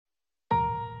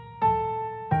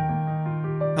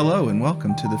Hello and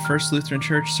welcome to the First Lutheran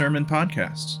Church Sermon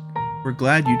Podcast. We're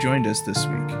glad you joined us this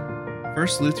week.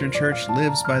 First Lutheran Church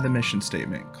lives by the mission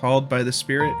statement, called by the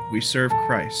Spirit, we serve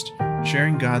Christ,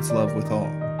 sharing God's love with all.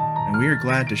 And we are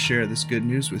glad to share this good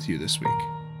news with you this week.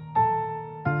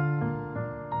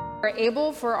 We're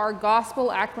able for our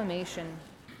gospel acclamation.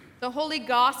 The Holy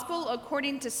Gospel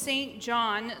according to St.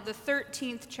 John, the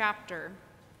 13th chapter.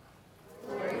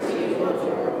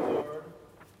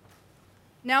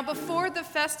 Now before the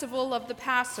festival of the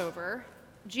Passover,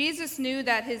 Jesus knew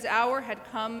that his hour had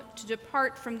come to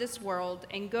depart from this world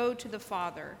and go to the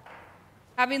Father.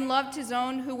 Having loved his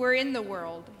own who were in the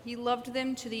world, he loved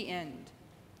them to the end.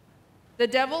 The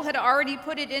devil had already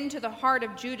put it into the heart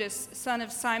of Judas, son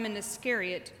of Simon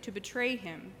Iscariot, to betray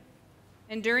him.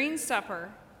 And during supper,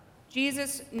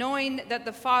 Jesus, knowing that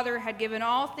the Father had given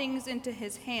all things into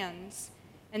his hands,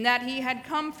 and that he had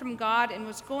come from God and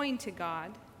was going to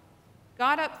God,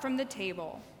 got up from the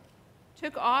table,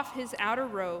 took off his outer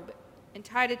robe, and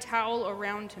tied a towel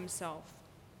around himself.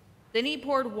 Then he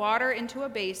poured water into a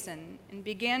basin and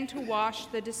began to wash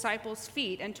the disciples'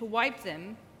 feet and to wipe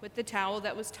them with the towel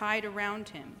that was tied around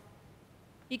him.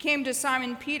 He came to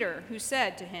Simon Peter, who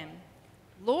said to him,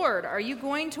 "Lord, are you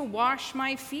going to wash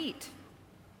my feet?"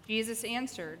 Jesus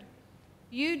answered,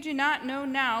 "You do not know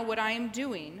now what I am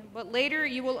doing, but later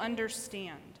you will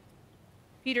understand."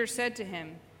 Peter said to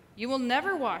him, "You will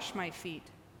never wash my feet."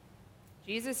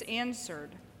 Jesus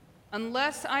answered,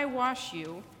 "Unless I wash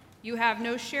you, you have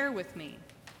no share with me."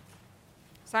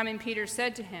 Simon Peter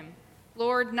said to him,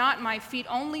 "Lord, not my feet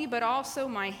only, but also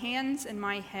my hands and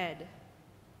my head."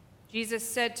 Jesus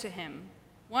said to him,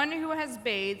 "One who has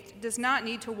bathed does not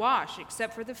need to wash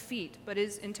except for the feet, but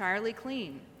is entirely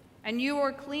clean. And you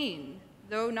are clean,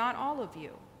 though not all of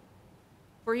you."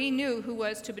 For he knew who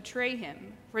was to betray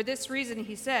him. For this reason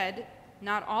he said,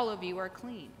 "Not all of you are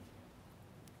clean."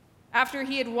 After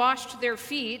he had washed their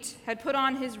feet, had put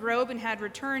on his robe, and had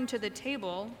returned to the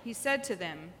table, he said to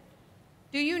them,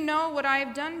 "Do you know what I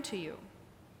have done to you?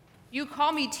 You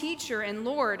call me teacher and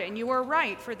Lord, and you are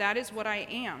right, for that is what I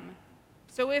am.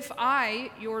 So if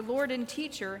I, your Lord and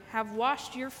teacher, have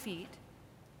washed your feet,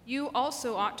 you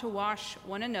also ought to wash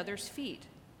one another's feet.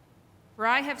 For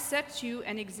I have set you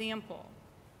an example,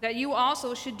 that you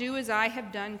also should do as I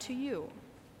have done to you.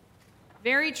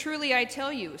 Very truly I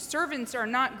tell you, servants are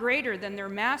not greater than their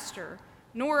master,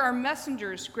 nor are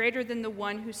messengers greater than the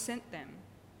one who sent them.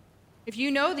 If you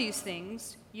know these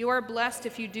things, you are blessed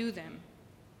if you do them.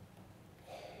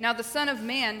 Now the Son of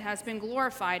Man has been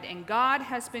glorified, and God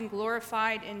has been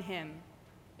glorified in him.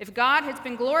 If God has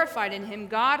been glorified in him,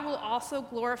 God will also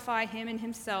glorify him in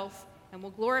himself, and will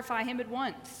glorify him at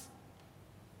once.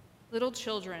 Little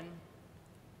children,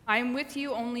 I am with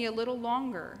you only a little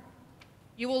longer.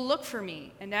 You will look for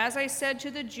me, and as I said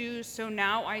to the Jews, so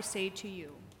now I say to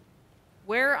you,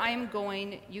 where I am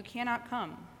going, you cannot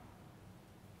come.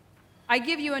 I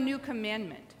give you a new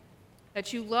commandment,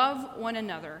 that you love one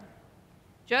another.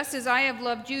 Just as I have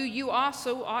loved you, you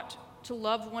also ought to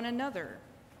love one another.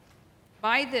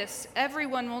 By this,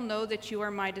 everyone will know that you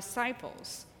are my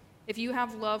disciples, if you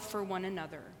have love for one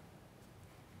another.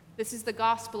 This is the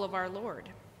gospel of our Lord.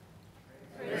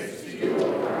 Praise to you,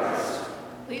 O Christ.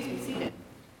 Please be seated.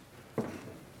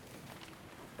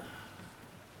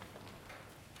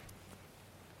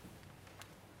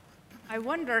 I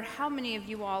wonder how many of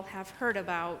you all have heard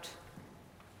about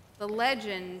the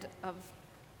legend of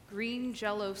green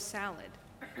Jell-O salad.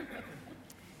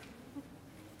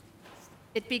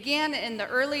 It began in the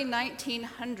early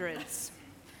 1900s.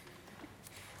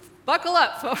 Buckle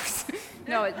up, folks.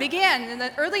 No, it began in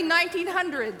the early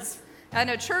 1900s at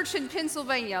a church in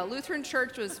Pennsylvania. A Lutheran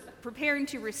church was preparing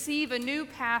to receive a new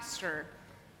pastor,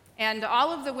 and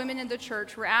all of the women in the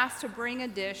church were asked to bring a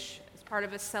dish as part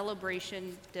of a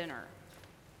celebration dinner.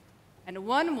 And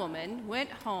one woman went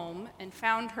home and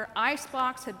found her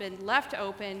icebox had been left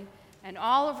open and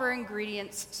all of her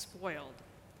ingredients spoiled.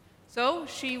 So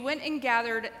she went and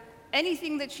gathered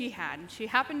anything that she had. She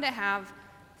happened to have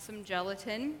some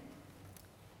gelatin,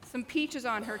 some peaches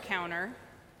on her counter,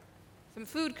 some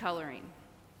food coloring,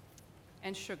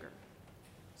 and sugar.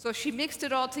 So she mixed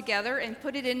it all together and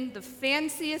put it in the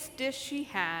fanciest dish she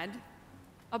had,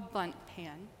 a bundt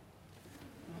pan,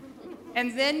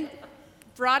 and then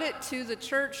brought it to the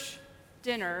church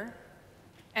dinner,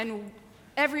 and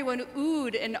everyone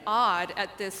oohed and awed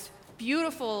at this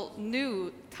beautiful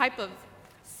new type of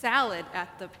salad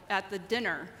at the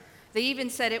dinner. They even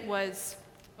said it was,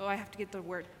 I have to get the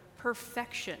word,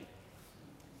 perfection.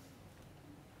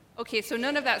 Okay, so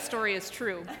none of that story is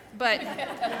true, but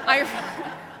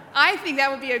I think that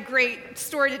would be a great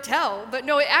story to tell. But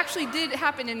no, it actually did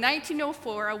happen in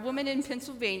 1904. A woman in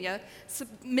Pennsylvania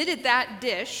submitted that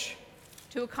dish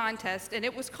to a contest, and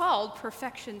it was called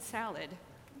Perfection Salad,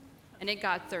 and it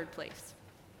got third place.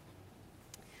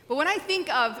 But when I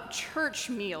think of church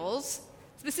meals,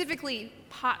 specifically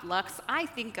potlucks, I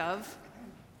think of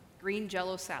green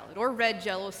Jell-O salad or red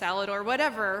Jell-O salad or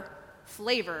whatever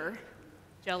flavor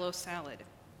Jell-O salad.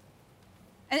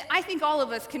 And I think all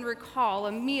of us can recall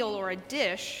a meal or a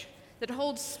dish that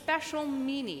holds special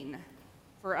meaning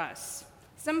for us,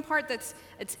 some part that's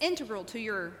integral to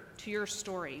your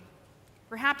story.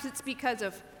 Perhaps it's because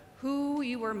of who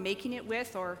you were making it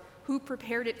with or who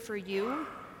prepared it for you.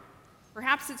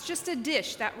 Perhaps it's just a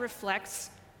dish that reflects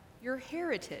your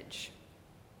heritage.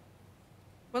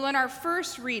 Well, in our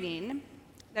first reading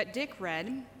that Dick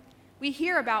read, we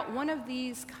hear about one of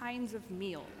these kinds of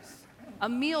meals, a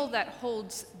meal that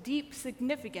holds deep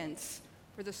significance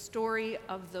for the story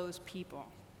of those people.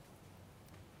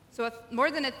 So more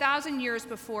than 1,000 years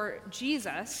before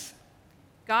Jesus,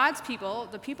 God's people,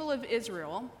 the people of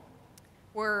Israel,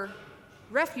 were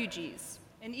refugees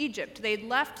in Egypt. They'd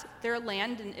left their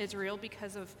land in Israel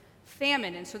because of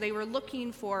famine, and so they were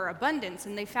looking for abundance,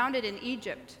 and they found it in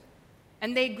Egypt.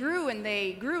 And they grew, and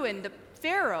the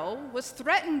Pharaoh was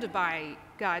threatened by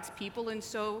God's people, and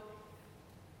so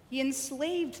he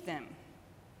enslaved them.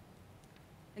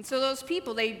 And so those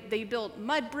people, they built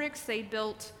mud bricks, they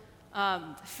built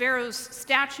Pharaoh's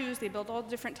statues, they built all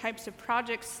different types of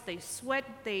projects, they sweat,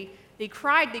 they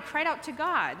cried out to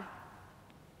God,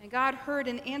 and God heard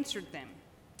and answered them.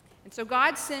 And so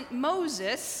God sent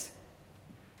Moses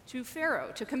to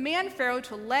Pharaoh, to command Pharaoh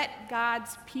to let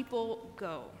God's people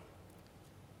go.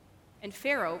 And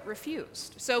Pharaoh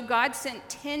refused. So God sent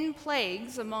 10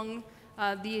 plagues among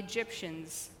the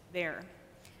Egyptians there.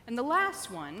 And the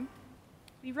last one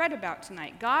we read about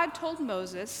tonight. God told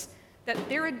Moses that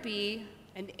there would be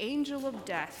an angel of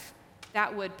death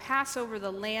that would pass over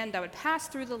the land, that would pass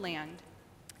through the land.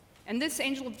 And this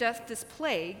angel of death, this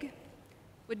plague,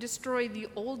 would destroy the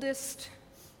oldest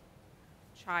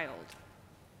child,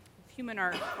 human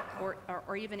or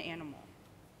even animal.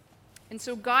 And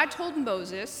so God told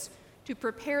Moses to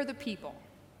prepare the people.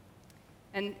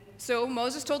 And so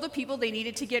Moses told the people they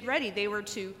needed to get ready. They were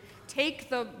to take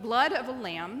the blood of a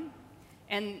lamb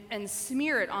and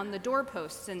smear it on the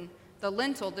doorposts and the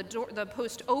lintel, the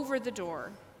post over the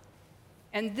door.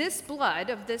 And this blood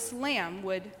of this lamb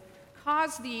would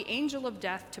cause the angel of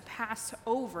death to pass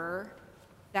over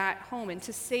that home and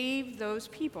to save those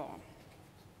people.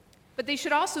 But they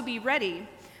should also be ready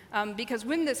because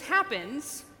when this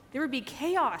happens, there would be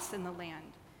chaos in the land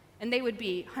and they would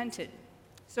be hunted.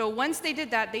 So once they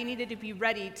did that, they needed to be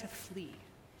ready to flee.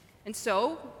 And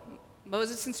so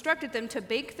Moses instructed them to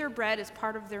bake their bread as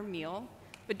part of their meal,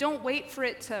 but don't wait for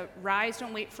it to rise,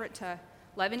 don't wait for it to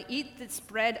leaven. Eat this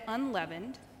bread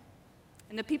unleavened.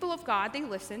 And the people of God, they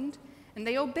listened and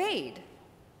they obeyed,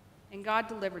 and God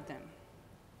delivered them.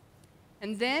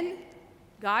 And then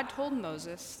God told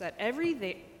Moses that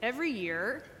every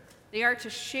year they are to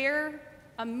share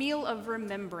a meal of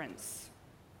remembrance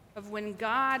of when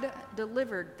God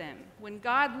delivered them, when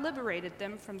God liberated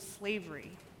them from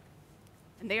slavery.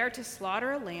 And they are to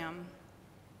slaughter a lamb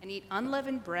and eat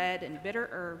unleavened bread and bitter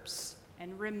herbs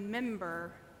and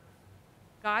remember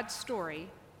God's story.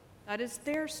 That is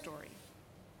their story.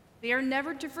 They are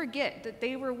never to forget that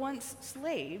they were once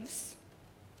slaves,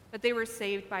 but they were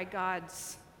saved by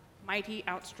God's mighty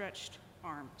outstretched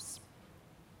arms.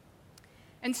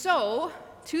 And so,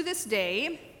 to this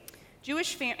day,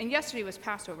 and yesterday was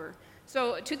Passover.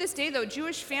 So to this day, though,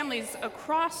 Jewish families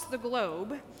across the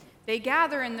globe, they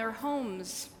gather in their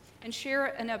homes and share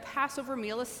in a Passover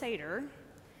meal, a Seder,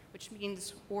 which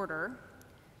means order.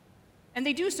 And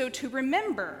they do so to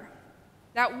remember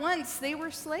that once they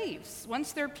were slaves,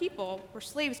 once their people were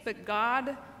slaves, but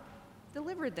God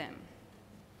delivered them.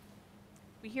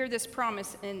 We hear this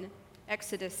promise in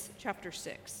Exodus chapter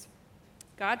 6.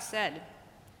 God said,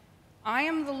 "I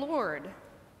am the Lord.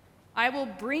 I will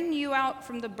bring you out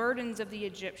from the burdens of the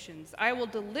Egyptians. I will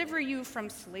deliver you from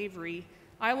slavery.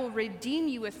 I will redeem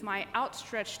you with my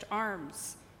outstretched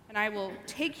arms, and I will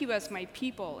take you as my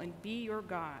people and be your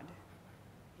God.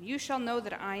 You shall know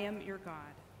that I am your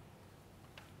God."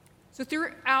 So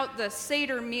throughout the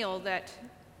Seder meal that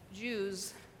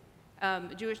the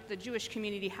Jewish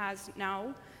community has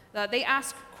now, they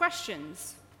ask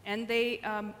questions, and they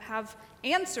have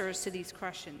answers to these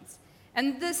questions.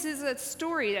 And this is a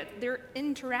story that they're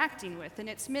interacting with, and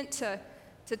it's meant to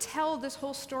tell this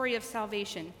whole story of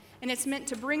salvation. And it's meant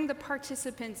to bring the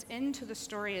participants into the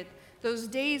story those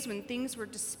days when things were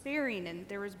despairing and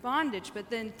there was bondage, but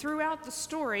then throughout the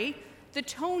story, the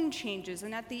tone changes,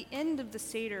 and at the end of the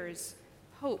Seder is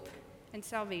hope and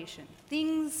salvation.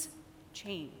 Things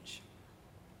change.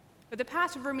 But the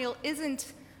Passover meal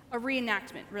isn't a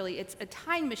reenactment, really. It's a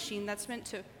time machine that's meant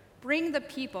to bring the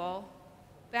people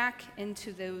back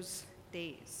into those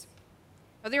days.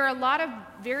 Now, there are a lot of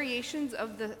variations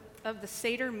of the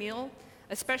Seder meal,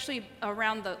 especially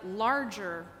around the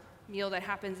larger meal that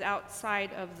happens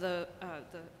outside of the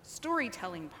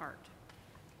storytelling part.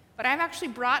 But I've actually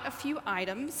brought a few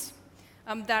items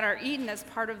that are eaten as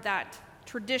part of that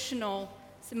traditional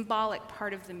symbolic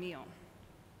part of the meal.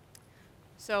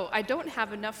 So I don't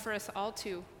have enough for us all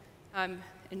to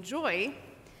enjoy,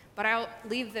 but I'll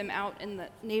leave them out in the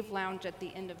Nave Lounge at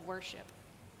the end of worship.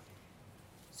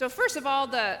 So first of all,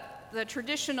 the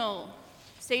traditional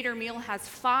Seder meal has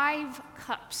 5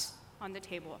 cups on the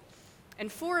table,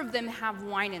 and 4 of them have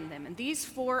wine in them. And these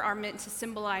 4 are meant to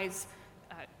symbolize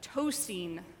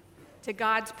toasting to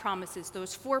God's promises,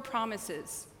 those 4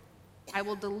 promises. I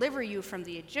will deliver you from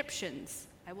the Egyptians.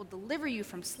 I will deliver you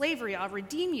from slavery. I'll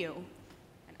redeem you,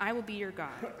 and I will be your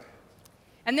God.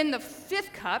 And then the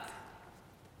 5th cup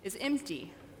is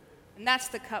empty, and that's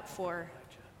the cup for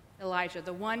Elijah,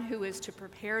 the one who is to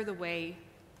prepare the way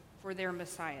for their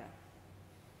Messiah.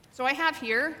 So I have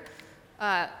here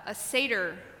a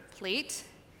Seder plate,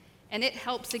 and it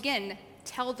helps, again,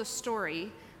 tell the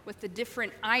story with the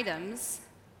different items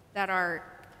that are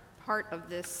part of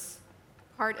this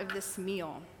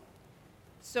meal.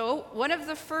 So one of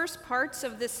the first parts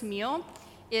of this meal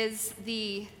is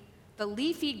the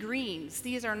leafy greens.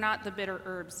 These are not the bitter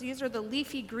herbs. These are the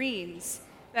leafy greens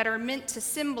that are meant to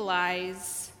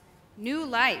symbolize new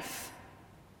life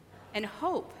and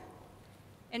hope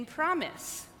and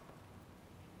promise.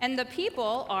 And the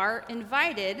people are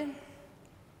invited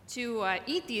to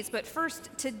eat these, but first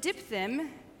to dip them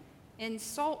in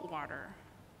salt water.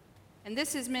 And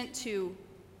this is meant to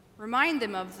remind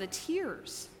them of the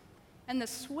tears and the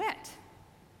sweat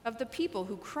of the people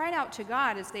who cried out to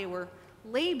God as they were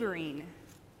laboring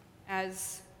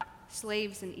as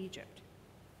slaves in Egypt.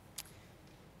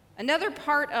 Another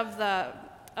part of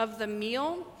the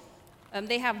meal,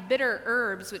 they have bitter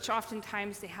herbs, which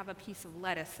oftentimes they have a piece of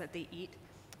lettuce that they eat.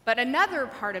 But another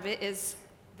part of it is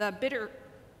the bitter,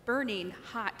 burning,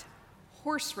 hot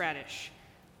horseradish.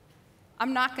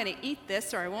 I'm not going to eat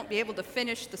this, or I won't be able to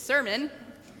finish the sermon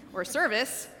or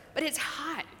service, but it's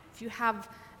hot. If you have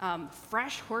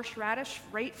fresh horseradish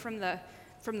right from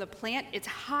the plant, it's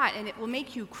hot, and it will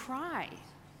make you cry.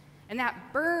 And that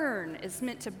burn is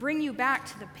meant to bring you back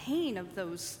to the pain of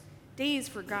those days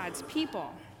for God's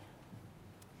people.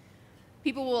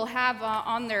 People will have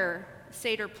on their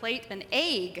Seder plate an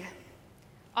egg,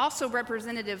 also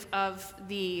representative of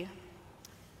the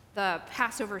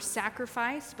Passover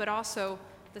sacrifice, but also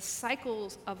the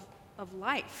cycles of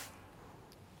life.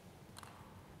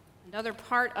 Another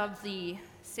part of the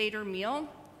Seder meal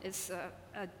is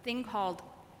a thing called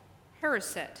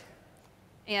haruset.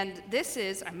 And this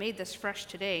is, I made this fresh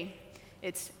today,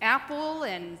 it's apple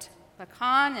and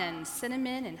pecan and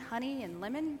cinnamon and honey and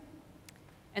lemon.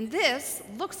 And this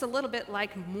looks a little bit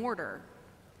like mortar.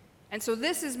 And so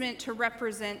this is meant to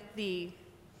represent the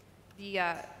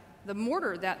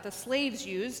mortar that the slaves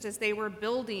used as they were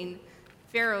building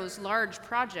Pharaoh's large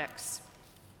projects.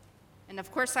 And of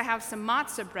course, I have some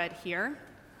matzah bread here.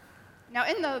 Now,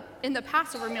 in the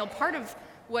Passover meal, part of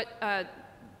what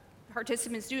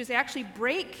participants do is they actually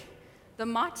break the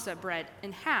matzah bread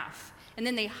in half, and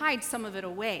then they hide some of it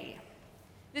away.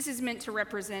 This is meant to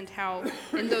represent how,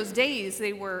 in those days,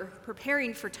 they were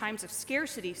preparing for times of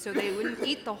scarcity, so they wouldn't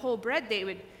eat the whole bread. They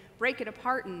would break it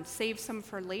apart and save some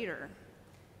for later.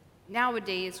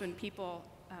 Nowadays, when people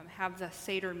have the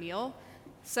Seder meal,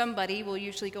 somebody will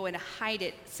usually go and hide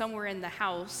it somewhere in the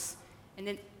house,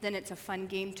 and then it's a fun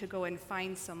game to go and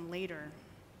find some later.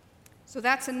 So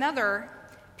that's another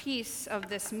piece of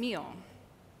this meal.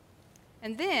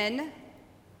 And then,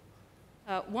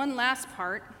 one last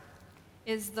part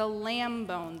is the lamb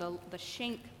bone, the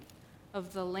shank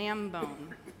of the lamb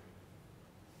bone.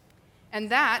 And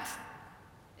that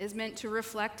is meant to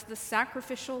reflect the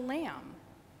sacrificial lamb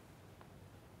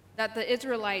that the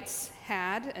Israelites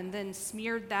had, and then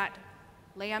smeared that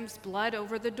lamb's blood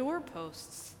over the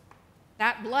doorposts.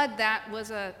 That blood that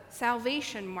was a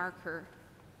salvation marker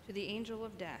to the angel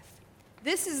of death.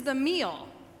 This is the meal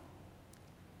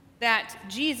that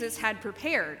Jesus had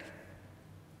prepared,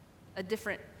 a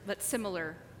different but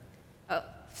similar,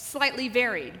 slightly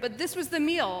varied. But this was the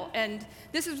meal, and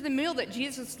this is the meal that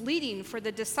Jesus was leading for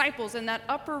the disciples in that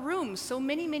upper room so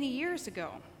many, many years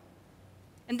ago.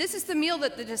 And this is the meal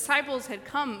that the disciples had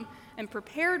come and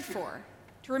prepared for,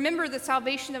 to remember the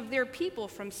salvation of their people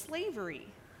from slavery.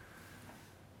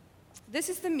 This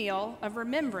is the meal of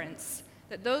remembrance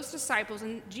that those disciples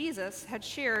and Jesus had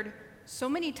shared so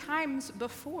many times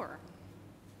before.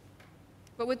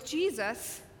 But with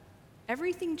Jesus,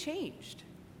 everything changed.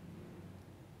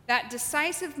 That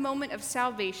decisive moment of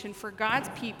salvation for God's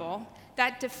people,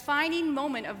 that defining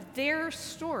moment of their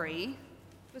story,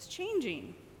 was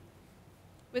changing.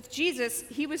 With Jesus,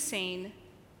 he was saying,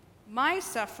 my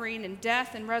suffering and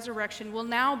death and resurrection will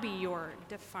now be your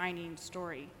defining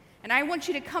story. And I want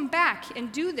you to come back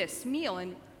and do this meal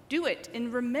and do it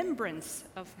in remembrance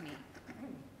of me.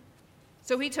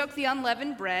 So he took the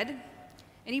unleavened bread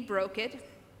and he broke it.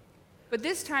 But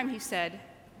this time he said,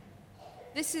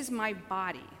 this is my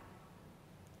body,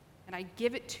 and I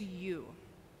give it to you.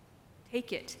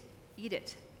 Take it, eat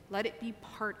it, let it be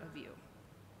part of you.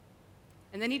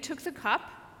 And then he took the cup,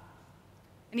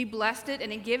 and he blessed it,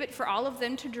 and he gave it for all of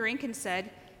them to drink and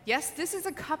said, yes, this is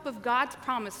a cup of God's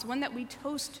promise, one that we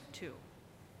toast to.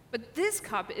 But this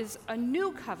cup is a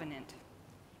new covenant.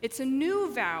 It's a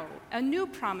new vow, a new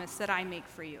promise that I make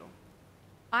for you.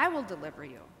 I will deliver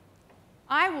you.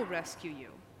 I will rescue you.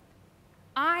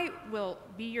 I will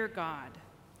be your God,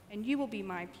 and you will be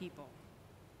my people.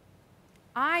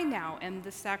 I now am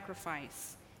the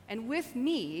sacrifice, and with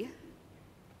me,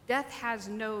 death has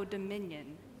no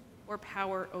dominion or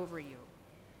power over you.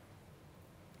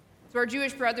 So our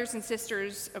Jewish brothers and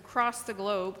sisters across the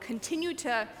globe continue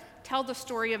to tell the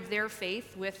story of their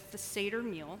faith with the Seder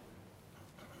meal.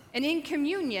 And in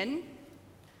communion,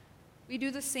 we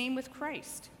do the same with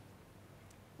Christ.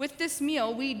 With this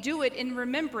meal, we do it in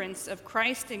remembrance of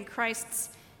Christ and Christ's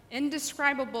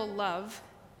indescribable love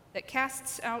that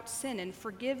casts out sin and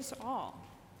forgives all.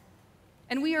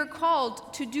 And we are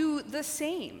called to do the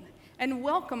same and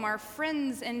welcome our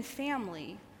friends and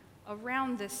family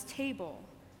around this table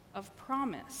of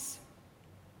promise.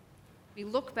 We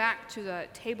look back to the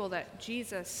table that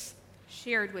Jesus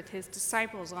shared with his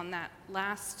disciples on that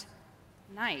last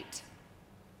night.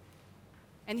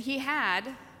 And he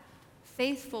had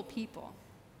faithful people,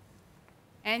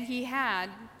 and he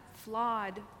had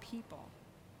flawed people.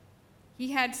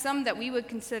 He had some that we would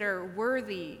consider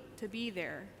worthy to be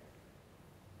there,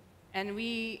 and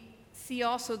we see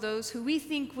also those who we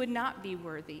think would not be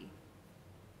worthy,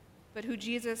 but who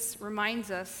Jesus reminds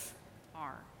us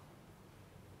are.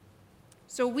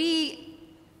 So we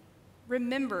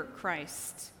remember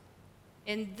Christ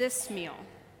in this meal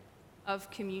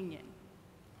of communion.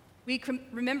 We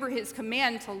remember his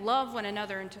command to love one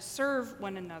another and to serve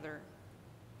one another.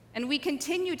 And we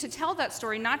continue to tell that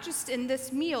story, not just in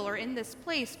this meal or in this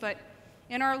place, but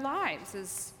in our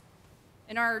lives,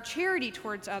 in our charity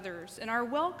towards others, in our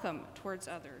welcome towards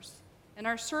others, in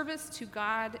our service to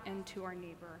God and to our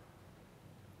neighbor.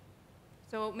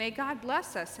 So may God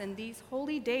bless us in these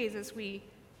holy days as we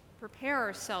prepare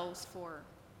ourselves for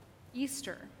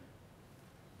Easter,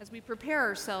 as we prepare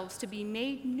ourselves to be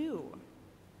made new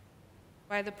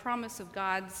by the promise of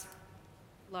God's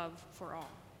love for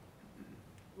all.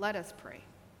 Let us pray.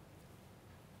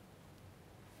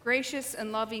 Gracious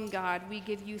and loving God, we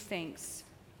give you thanks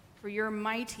for your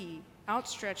mighty,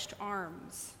 outstretched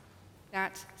arms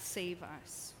that save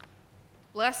us.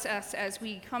 Bless us as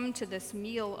we come to this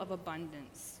meal of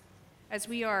abundance, as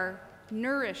we are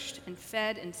nourished and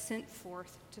fed and sent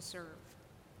forth to serve.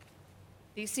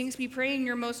 These things we pray in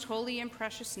your most holy and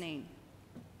precious name.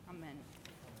 Amen.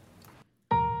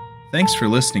 Thanks for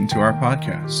listening to our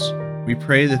podcast. We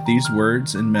pray that these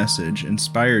words and message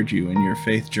inspired you in your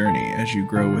faith journey as you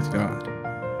grow with God.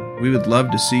 We would love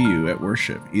to see you at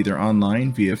worship, either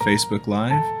online via Facebook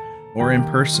Live or in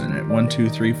person at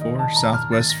 1234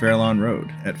 Southwest Fairlawn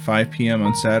Road at 5 p.m.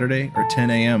 on Saturday or 10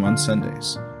 a.m. on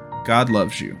Sundays. God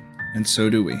loves you, and so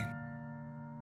do we.